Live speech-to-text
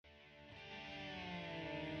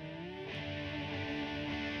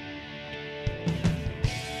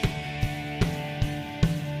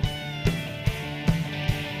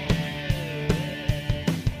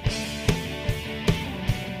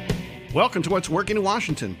Welcome to What's Working in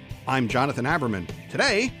Washington. I'm Jonathan Aberman.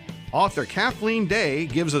 Today, author Kathleen Day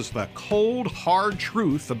gives us the cold, hard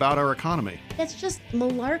truth about our economy. That's just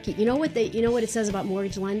malarkey. You know what it says about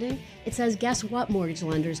mortgage lending? It says, guess what, mortgage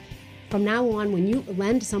lenders? From now on, when you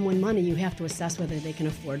lend someone money, you have to assess whether they can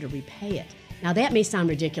afford to repay it. Now, that may sound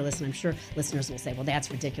ridiculous, and I'm sure listeners will say, well,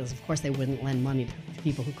 that's ridiculous. Of course, they wouldn't lend money to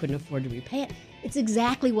people who couldn't afford to repay it. It's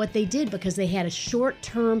exactly what they did because they had a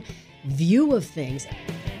short-term view of things.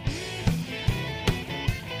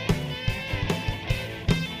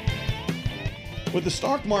 With the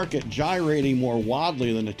stock market gyrating more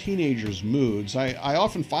wildly than a teenager's moods, I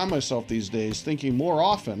often find myself these days thinking more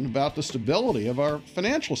often about the stability of our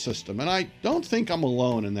financial system, and I don't think I'm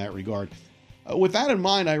alone in that regard. With that in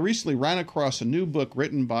mind, I recently ran across a new book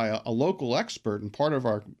written by a local expert and part of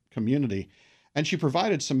our community, and she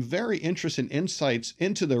provided some very interesting insights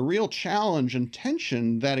into the real challenge and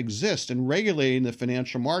tension that exists in regulating the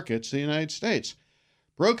financial markets in the United States.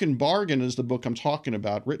 Broken Bargain is the book I'm talking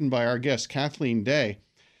about, written by our guest, Kathleen Day.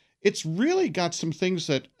 It's really got some things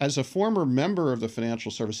that, as a former member of the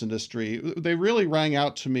financial service industry, they really rang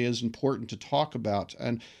out to me as important to talk about.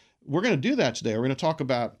 And we're going to do that today. We're going to talk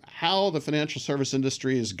about how the financial service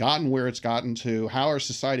industry has gotten where it's gotten to, how our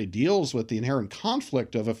society deals with the inherent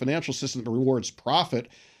conflict of a financial system that rewards profit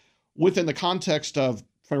within the context of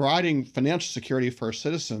providing financial security for our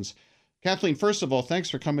citizens. Kathleen, first of all,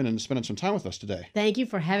 thanks for coming and spending some time with us today. Thank you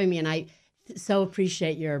for having me, and I so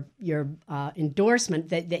appreciate your endorsement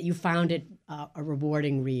that you found it a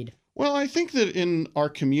rewarding read. Well, I think that in our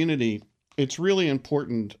community, it's really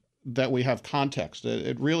important that we have context.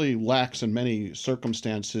 It really lacks in many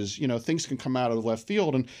circumstances. You know, things can come out of the left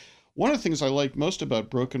field. And one of the things I like most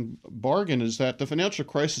about Broken Bargain is that the financial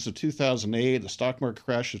crisis of 2008, the stock market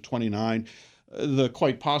crash of 29, the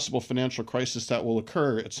quite possible financial crisis that will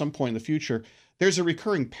occur at some point in the future, there's a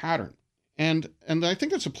recurring pattern. And I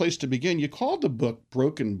think that's a place to begin. You called the book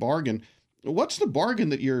Broken Bargain. What's the bargain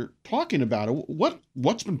that you're talking about?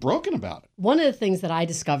 What's been broken about it? One of the things that I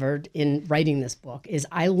discovered in writing this book is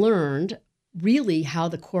I learned really how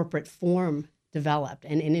the corporate form developed.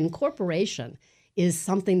 And an incorporation is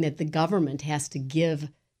something that the government has to give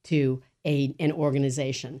to an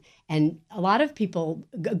organization. And a lot of people,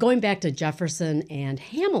 going back to Jefferson and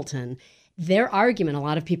Hamilton, their argument, a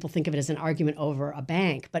lot of people think of it as an argument over a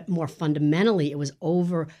bank, but more fundamentally, it was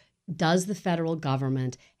over, does the federal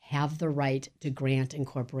government have the right to grant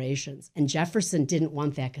incorporations? And Jefferson didn't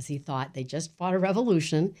want that because he thought they just fought a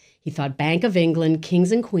revolution. He thought Bank of England,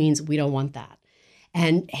 kings and queens, we don't want that.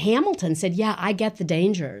 And Hamilton said, yeah, I get the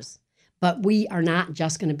dangers, but we are not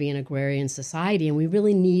just going to be an agrarian society, and we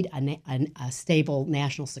really need a stable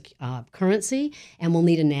national currency, and we'll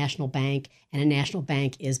need a national bank, and a national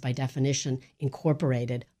bank is, by definition,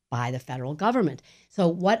 incorporated by the federal government. So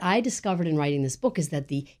what I discovered in writing this book is that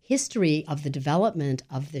the history of the development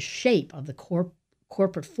of the shape of the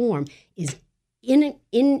corporate form is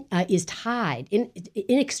tied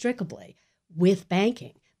inextricably with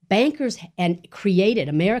banking.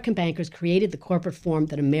 American bankers created the corporate form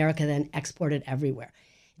that America then exported everywhere.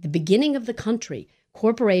 At the beginning of the country,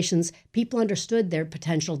 corporations, people understood their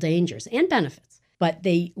potential dangers and benefits, but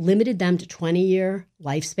they limited them to 20-year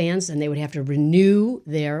lifespans, and they would have to renew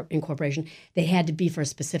their incorporation. They had to be for a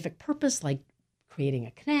specific purpose, like creating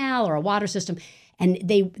a canal or a water system, and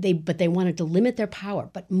but they wanted to limit their power.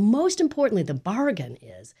 But most importantly, the bargain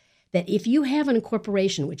is that if you have an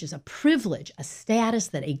incorporation, which is a privilege, a status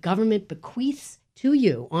that a government bequeaths to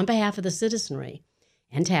you on behalf of the citizenry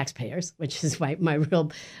and taxpayers, which is my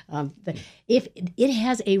real, if it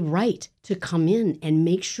has a right to come in and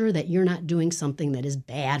make sure that you're not doing something that is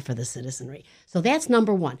bad for the citizenry. So that's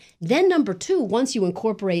number one. Then number two, once you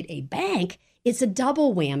incorporate a bank, it's a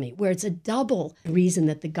double whammy, where it's a double reason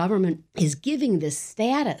that the government is giving this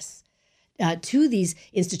status to these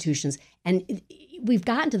institutions. And we've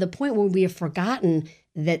gotten to the point where we have forgotten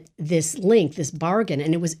that this link, this bargain,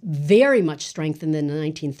 and it was very much strengthened in the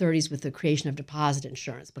 1930s with the creation of deposit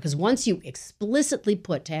insurance. Because once you explicitly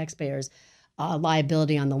put taxpayers'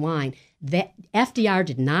 liability on the line, that FDR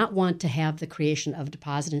did not want to have the creation of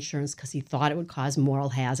deposit insurance because he thought it would cause moral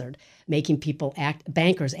hazard, making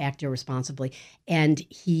bankers act irresponsibly. And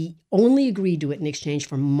he only agreed to it in exchange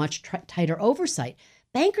for much tighter oversight.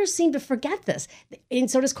 Bankers seem to forget this.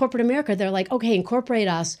 And so does corporate America. They're like, okay, incorporate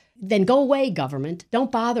us, then go away, government.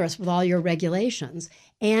 Don't bother us with all your regulations.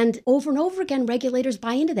 And over again, regulators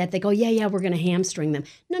buy into that. They go, yeah, we're going to hamstring them.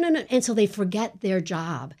 No. And so they forget their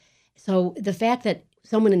job. So the fact that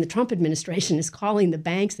someone in the Trump administration is calling the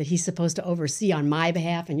banks that he's supposed to oversee on my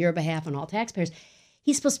behalf and your behalf and all taxpayers,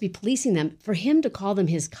 He's supposed to be policing them. For him to call them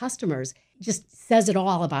his customers just says it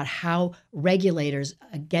all about how regulators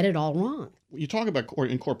get it all wrong. You talk about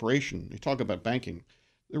incorporation, you talk about banking.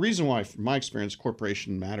 The reason why, from my experience,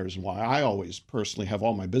 corporation matters and why I always personally have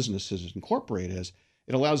all my businesses incorporated is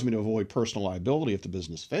it allows me to avoid personal liability if the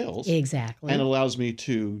business fails. Exactly. And it allows me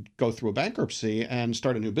to go through a bankruptcy and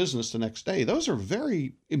start a new business the next day. Those are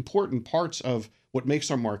very important parts of what makes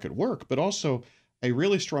our market work, but also a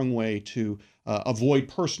really strong way to avoid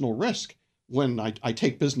personal risk when I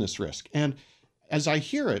take business risk. And as I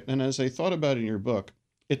hear it, and as I thought about it in your book,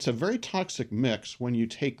 it's a very toxic mix when you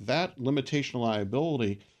take that limitation of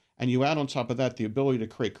liability and you add on top of that the ability to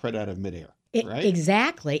create credit out of midair. Right?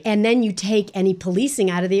 Exactly. And then you take any policing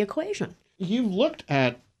out of the equation. You looked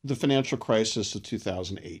at the financial crisis of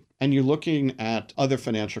 2008, and you're looking at other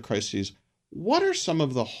financial crises. What are some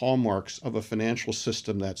of the hallmarks of a financial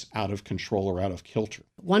system that's out of control or out of kilter?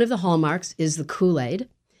 One of the hallmarks is the Kool-Aid,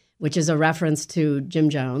 which is a reference to Jim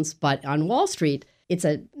Jones. But on Wall Street, it's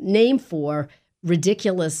a name for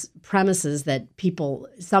ridiculous premises that people,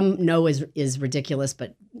 some know is ridiculous,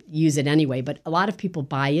 but use it anyway. But a lot of people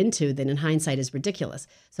buy into that in hindsight is ridiculous.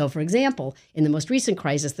 So, for example, in the most recent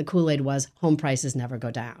crisis, the Kool-Aid was home prices never go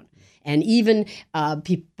down. And even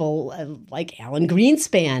people like Alan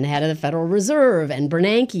Greenspan, head of the Federal Reserve, and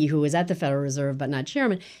Bernanke, who was at the Federal Reserve but not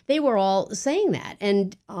chairman, they were all saying that.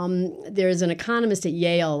 And there's an economist at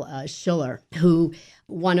Yale, Schiller, who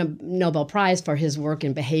won a Nobel Prize for his work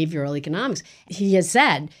in behavioral economics. He has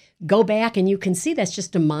said, go back and you can see that's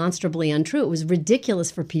just demonstrably untrue. It was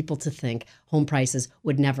ridiculous for people to think home prices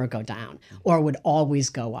would never go down or would always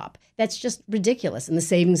go up. That's just ridiculous. In the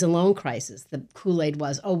savings and loan crisis, the Kool-Aid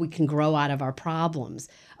was, oh, we can grow out of our problems.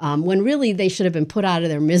 When really they should have been put out of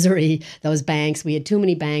their misery, those banks. We had too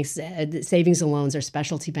many banks. Savings and loans are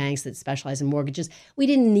specialty banks that specialize in mortgages. We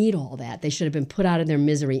didn't need all that. They should have been put out of their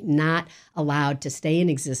misery, not allowed to stay in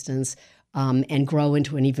existence and grow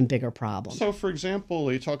into an even bigger problem. So, for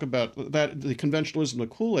example, you talk about that the conventionalism of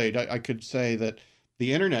Kool-Aid. I could say that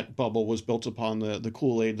the internet bubble was built upon the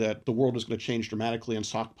Kool-Aid that the world is going to change dramatically and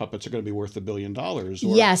sock puppets are going to be worth $1 billion.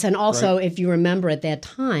 Yes, and also, right? If you remember at that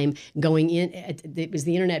time, going in, it was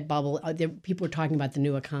the internet bubble. People were talking about the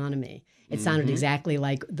new economy. It sounded exactly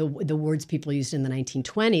like the words people used in the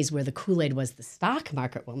 1920s, where the Kool-Aid was the stock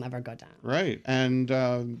market will never go down. Right. And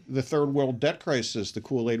the third world debt crisis, the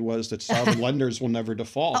Kool-Aid was that sovereign lenders will never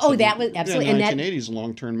default. Oh, that was absolutely. In the 1980s,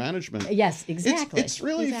 long-term management. Yes, exactly. It's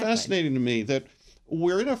really fascinating to me that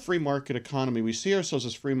we're in a free market economy. We see ourselves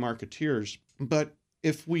as free marketeers. But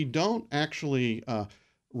if we don't actually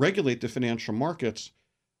regulate the financial markets,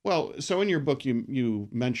 well, so in your book, you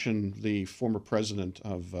mentioned the former president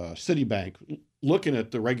of Citibank looking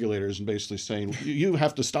at the regulators and basically saying, you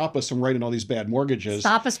have to stop us from writing all these bad mortgages.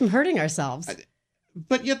 Stop us from hurting ourselves.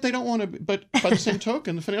 But yet they don't want to. But by the same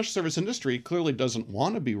token, the financial service industry clearly doesn't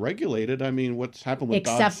want to be regulated. I mean, what's happened with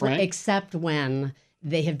Dodd-Frank? Except when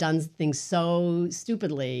they have done things so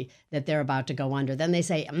stupidly that they're about to go under. Then they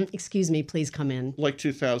say, excuse me, please come in. Like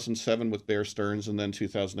 2007 with Bear Stearns and then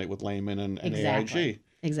 2008 with Lehman and AIG.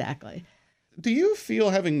 Exactly. Do you feel,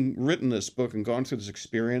 having written this book and gone through this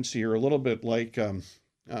experience, you're a little bit like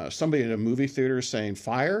somebody in a movie theater saying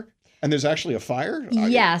fire, and there's actually a fire?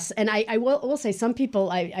 Yes, and I will say some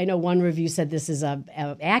people, I know one review said this is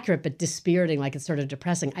accurate but dispiriting, like it's sort of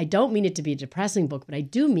depressing. I don't mean it to be a depressing book, but I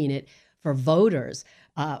do mean it for voters.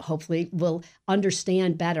 Hopefully will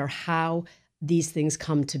understand better how these things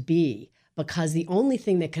come to be. Because the only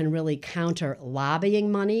thing that can really counter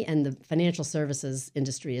lobbying money, and the financial services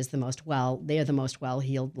industry is they are the most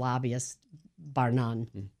well-heeled lobbyists, bar none.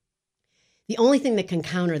 Mm. The only thing that can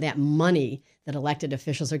counter that money that elected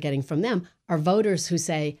officials are getting from them are voters who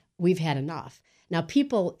say, we've had enough. Now,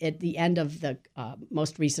 people at the end of the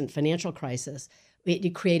most recent financial crisis,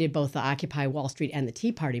 it created both the Occupy Wall Street and the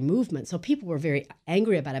Tea Party movement. So people were very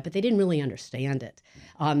angry about it, but they didn't really understand it.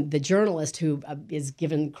 The journalist who is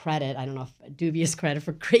given credit, I don't know if dubious credit,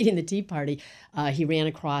 for creating the Tea Party, he ran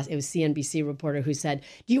across, it was CNBC reporter who said,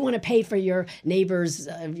 do you want to pay for your neighbor's...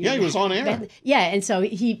 he was on air. Yeah, and so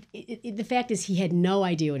the fact is he had no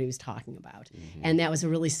idea what he was talking about. Mm-hmm. And that was a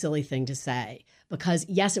really silly thing to say. Because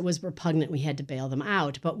yes, it was repugnant, we had to bail them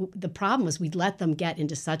out. But the problem was we'd let them get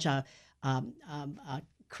into such a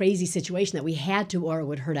crazy situation that we had to, or it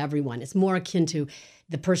would hurt everyone. It's more akin to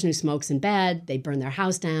the person who smokes in bed, they burn their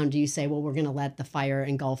house down. Do you say, well, we're going to let the fire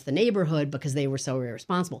engulf the neighborhood because they were so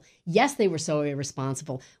irresponsible? Yes, they were so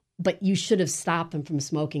irresponsible. but you should have stopped them from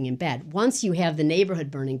smoking in bed. Once you have the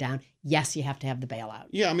neighborhood burning down, yes, you have to have the bailout.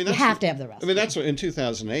 Yeah, I mean, you have to have the rest. I mean, that's what, in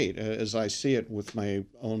 2008, as I see it with my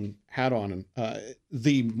own hat on,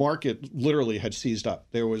 the market literally had seized up.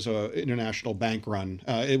 There was an international bank run.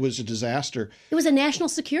 It was a disaster. It was a national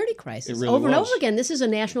security crisis. It really over and was. over again, this is a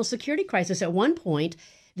national security crisis. At one point,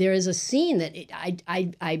 there is a scene that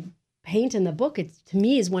I paint in the book. It, to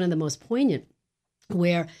me, is one of the most poignant,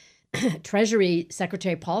 where Treasury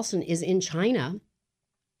Secretary Paulson is in China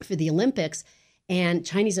for the Olympics, and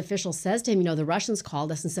Chinese official says to him, the Russians called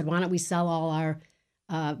us and said, why don't we sell all our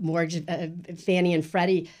mortgage, Fannie and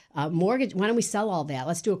Freddie mortgage, why don't we sell all that?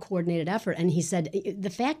 Let's do a coordinated effort. And he said, the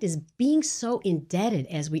fact is, being so indebted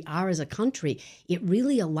as we are as a country,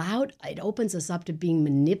 it opens us up to being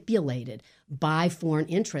manipulated by foreign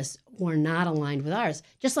interests who are not aligned with ours.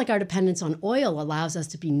 Just like our dependence on oil allows us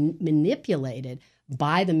to be manipulated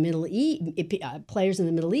by the Middle East, players in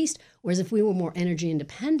the Middle East, whereas if we were more energy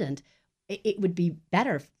independent, it would be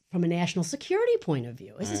better from a national security point of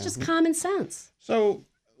view. This is just common sense. So,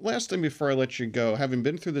 last thing before I let you go, having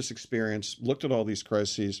been through this experience, looked at all these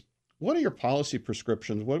crises, what are your policy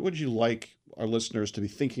prescriptions? What would you like our listeners to be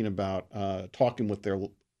thinking about, talking with their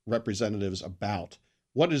representatives about?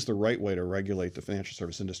 What is the right way to regulate the financial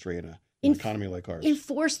service industry in an economy like ours?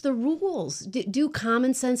 Enforce the rules. Do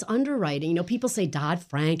common sense underwriting. People say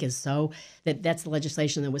Dodd-Frank is that's the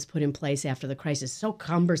legislation that was put in place after the crisis, so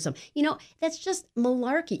cumbersome. That's just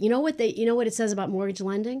malarkey. You know what it says about mortgage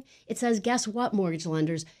lending? It says, guess what, mortgage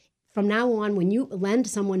lenders? From now on, when you lend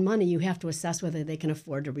someone money, you have to assess whether they can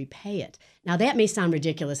afford to repay it. Now, that may sound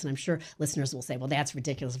ridiculous, and I'm sure listeners will say, well, that's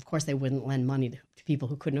ridiculous. Of course, they wouldn't lend money to people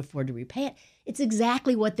who couldn't afford to repay it. It's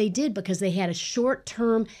exactly what they did, because they had a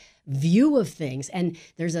short-term view of things. And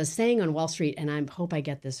there's a saying on Wall Street, and I hope I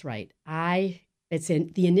get this right. It's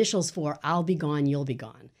in the initials for I'll be gone, you'll be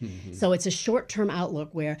gone. Mm-hmm. So it's a short-term outlook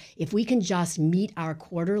where if we can just meet our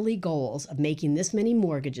quarterly goals of making this many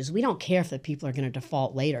mortgages, we don't care if the people are going to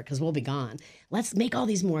default later because we'll be gone. Let's make all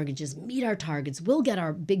these mortgages, meet our targets, we'll get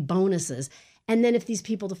our big bonuses. And then if these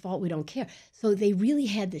people default, we don't care. So they really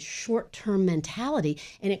had this short-term mentality,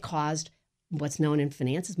 and it caused what's known in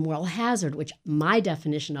finance as moral hazard, which my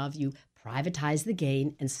definition of, you privatize the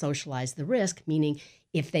gain and socialize the risk, meaning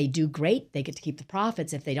if they do great, they get to keep the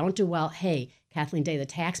profits. If they don't do well, hey, Kathleen Day, the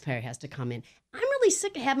taxpayer, has to come in. I'm really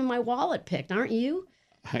sick of having my wallet picked, aren't you?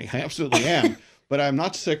 I absolutely am. But I'm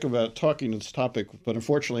not sick about talking this topic, but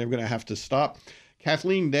unfortunately I'm going to have to stop.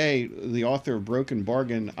 Kathleen Day, the author of Broken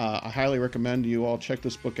Bargain, I highly recommend you all check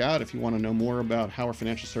this book out if you want to know more about how our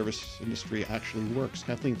financial service industry actually works.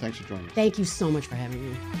 Kathleen, thanks for joining us. Thank you so much for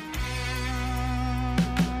having me.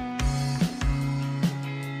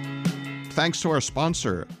 Thanks to our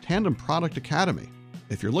sponsor, Tandem Product Academy.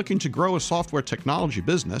 If you're looking to grow a software technology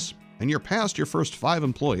business and you're past your first 5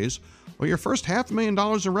 employees or your first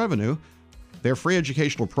 $500,000 in revenue, their free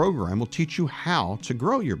educational program will teach you how to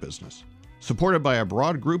grow your business. Supported by a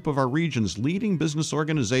broad group of our region's leading business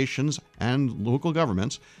organizations and local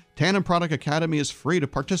governments, Tandem Product Academy is free to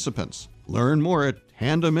participants. Learn more at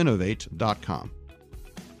tandeminnovate.com.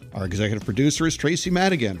 Our executive producer is Tracy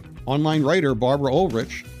Madigan, online writer Barbara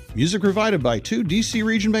Ulrich, music provided by 2 DC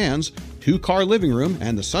region bands, 2 Car Living Room,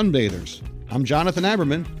 and the Sunbathers. I'm Jonathan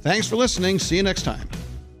Aberman. Thanks for listening. See you next time.